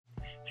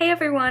Hey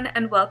everyone,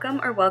 and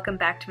welcome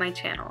back to my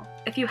channel.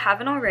 If you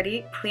haven't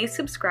already, please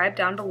subscribe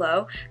down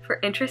below for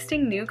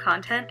interesting new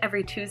content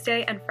every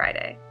Tuesday and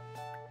Friday.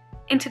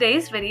 In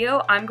today's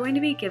video, I'm going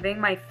to be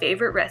giving my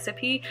favorite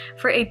recipe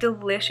for a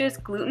delicious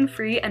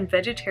gluten-free and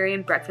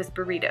vegetarian breakfast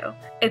burrito.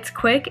 It's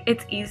quick,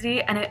 it's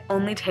easy, and it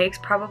only takes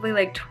probably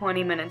like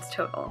 20 minutes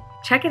total.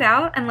 Check it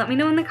out and let me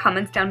know in the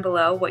comments down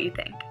below what you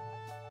think.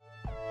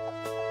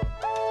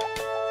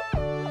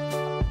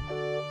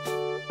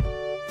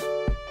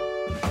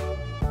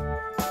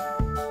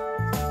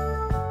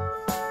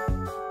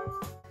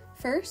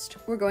 First,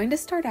 we're going to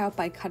start out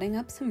by cutting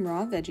up some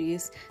raw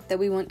veggies that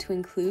we want to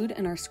include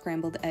in our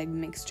scrambled egg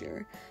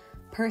mixture.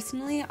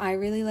 Personally, I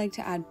really like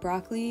to add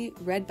broccoli,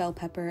 red bell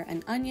pepper,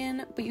 and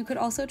onion, but you could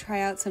also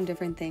try out some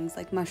different things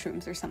like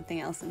mushrooms or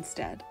something else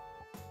instead.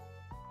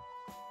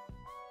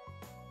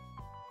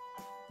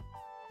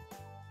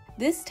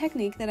 This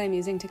technique that I'm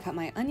using to cut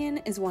my onion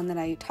is one that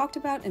I talked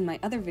about in my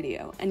other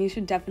video, and you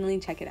should definitely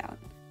check it out.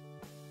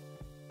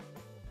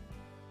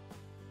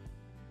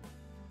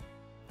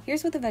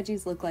 Here's what the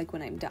veggies look like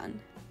when I'm done.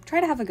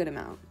 Try to have a good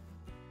amount.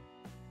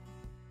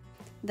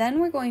 Then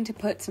we're going to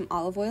put some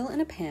olive oil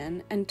in a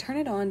pan and turn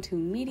it on to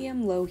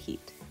medium-low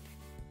heat.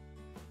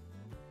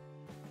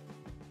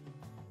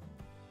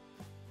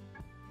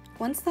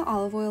 Once the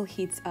olive oil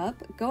heats up,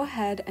 go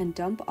ahead and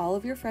dump all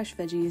of your fresh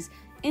veggies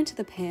into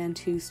the pan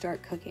to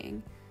start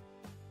cooking.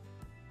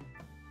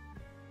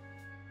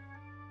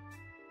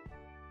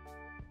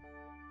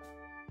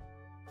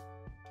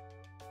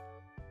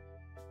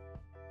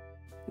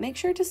 Make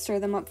sure to stir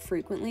them up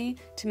frequently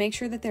to make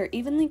sure that they're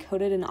evenly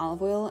coated in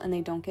olive oil and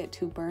they don't get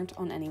too burnt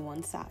on any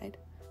one side.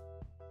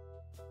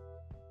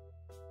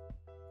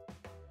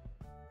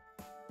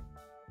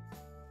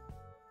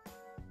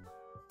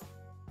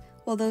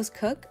 While those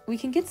cook, we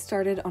can get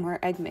started on our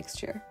egg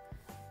mixture.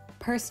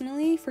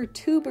 Personally, for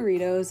 2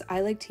 burritos,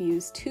 I like to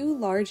use 2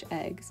 large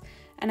eggs,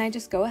 and I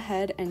just go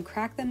ahead and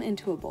crack them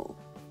into a bowl.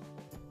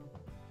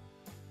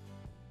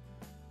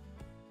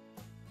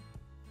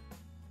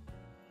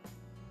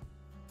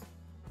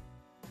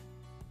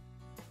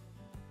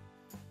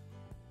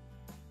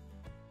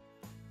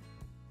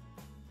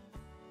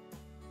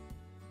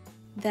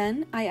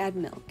 Then I add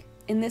milk.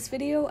 In this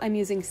video, I'm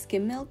using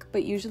skim milk,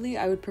 but usually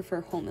I would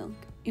prefer whole milk.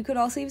 You could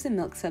also use a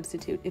milk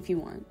substitute if you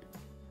want.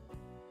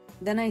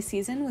 Then I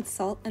season with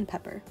salt and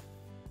pepper.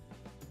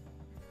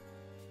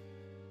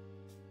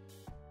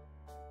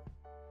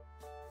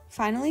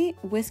 Finally,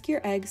 whisk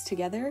your eggs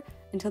together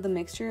until the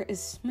mixture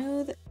is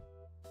smooth.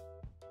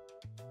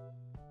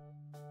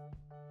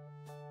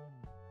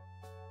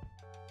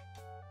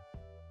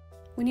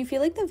 When you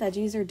feel like the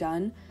veggies are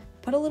done,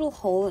 put a little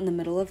hole in the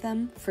middle of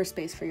them for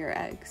space for your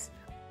eggs.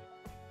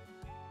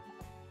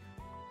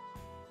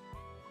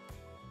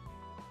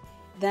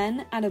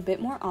 Then add a bit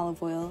more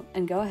olive oil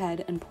and go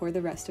ahead and pour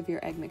the rest of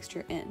your egg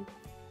mixture in.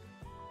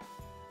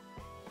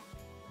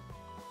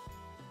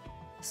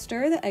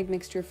 Stir the egg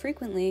mixture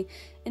frequently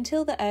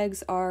until the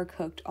eggs are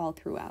cooked all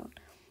throughout.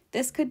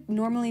 This could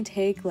normally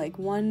take like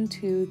 1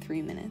 to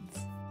 3 minutes.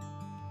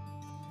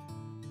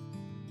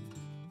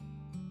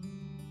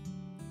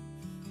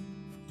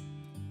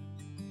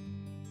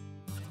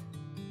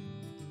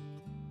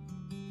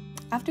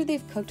 After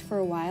they've cooked for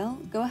a while,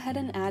 go ahead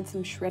and add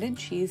some shredded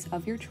cheese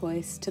of your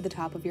choice to the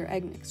top of your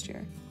egg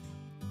mixture.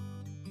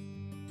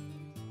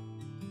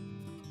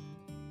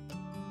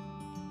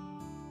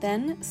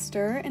 Then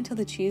stir until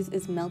the cheese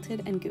is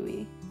melted and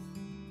gooey.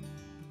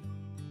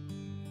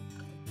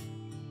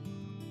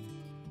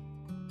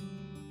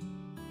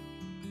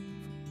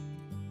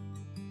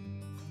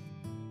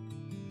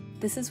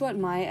 This is what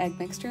my egg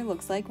mixture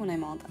looks like when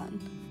I'm all done.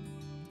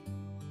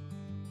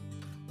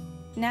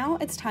 Now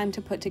it's time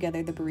to put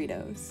together the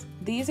burritos.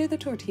 These are the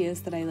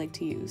tortillas that I like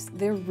to use.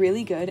 They're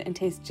really good and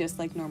taste just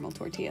like normal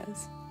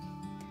tortillas.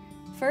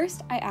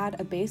 First, I add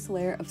a base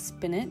layer of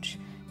spinach,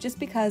 just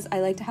because I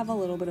like to have a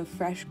little bit of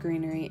fresh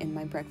greenery in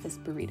my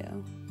breakfast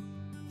burrito.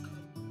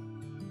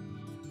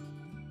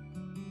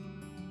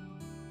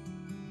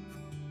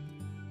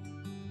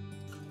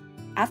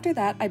 After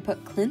that, I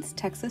put Clint's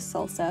Texas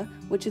salsa,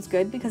 which is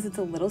good because it's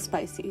a little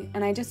spicy,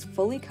 and I just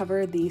fully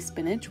cover the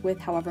spinach with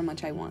however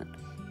much I want.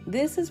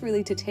 This is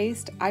really to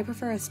taste. I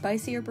prefer a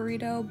spicier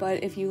burrito,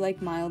 but if you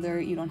like milder,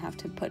 you don't have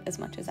to put as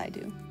much as I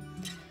do.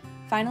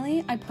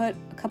 Finally, I put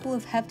a couple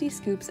of hefty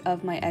scoops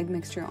of my egg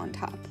mixture on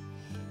top.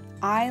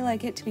 I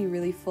like it to be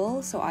really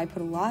full, so I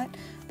put a lot,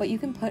 but you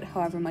can put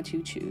however much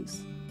you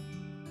choose.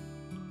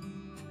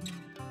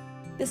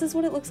 This is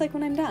what it looks like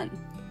when I'm done.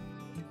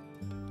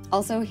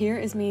 Also, here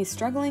is me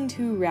struggling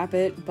to wrap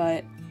it,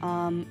 but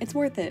it's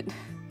worth it.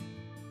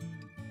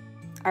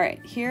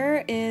 Alright,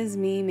 here is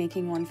me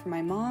making one for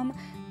my mom.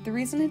 The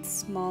reason it's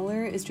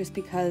smaller is just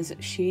because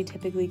she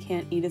typically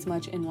can't eat as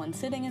much in one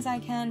sitting as I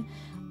can.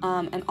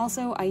 And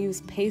also I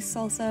use paste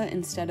salsa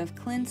instead of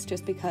Clint's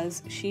just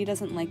because she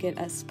doesn't like it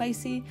as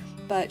spicy,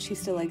 but she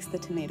still likes the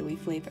tomatoey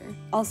flavor.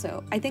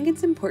 Also, I think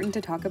it's important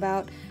to talk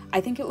about,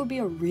 I think it would be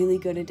a really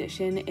good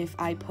addition if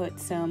I put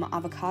some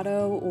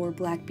avocado or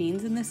black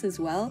beans in this as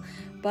well,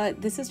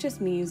 but this is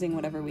just me using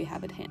whatever we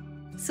have at hand.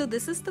 So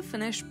this is the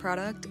finished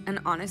product, and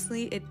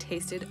honestly, it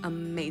tasted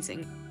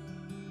amazing.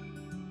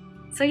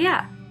 So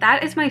yeah,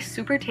 that is my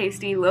super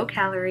tasty,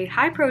 low-calorie,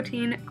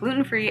 high-protein,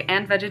 gluten-free,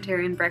 and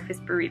vegetarian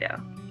breakfast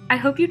burrito. I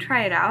hope you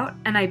try it out,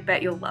 and I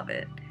bet you'll love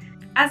it.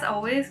 As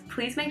always,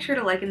 please make sure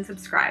to like and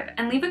subscribe,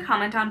 and leave a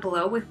comment down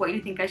below with what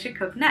you think I should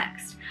cook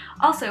next.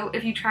 Also,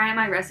 if you try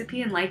my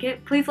recipe and like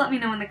it, please let me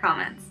know in the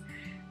comments.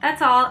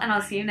 That's all, and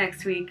I'll see you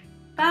next week.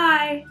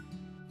 Bye!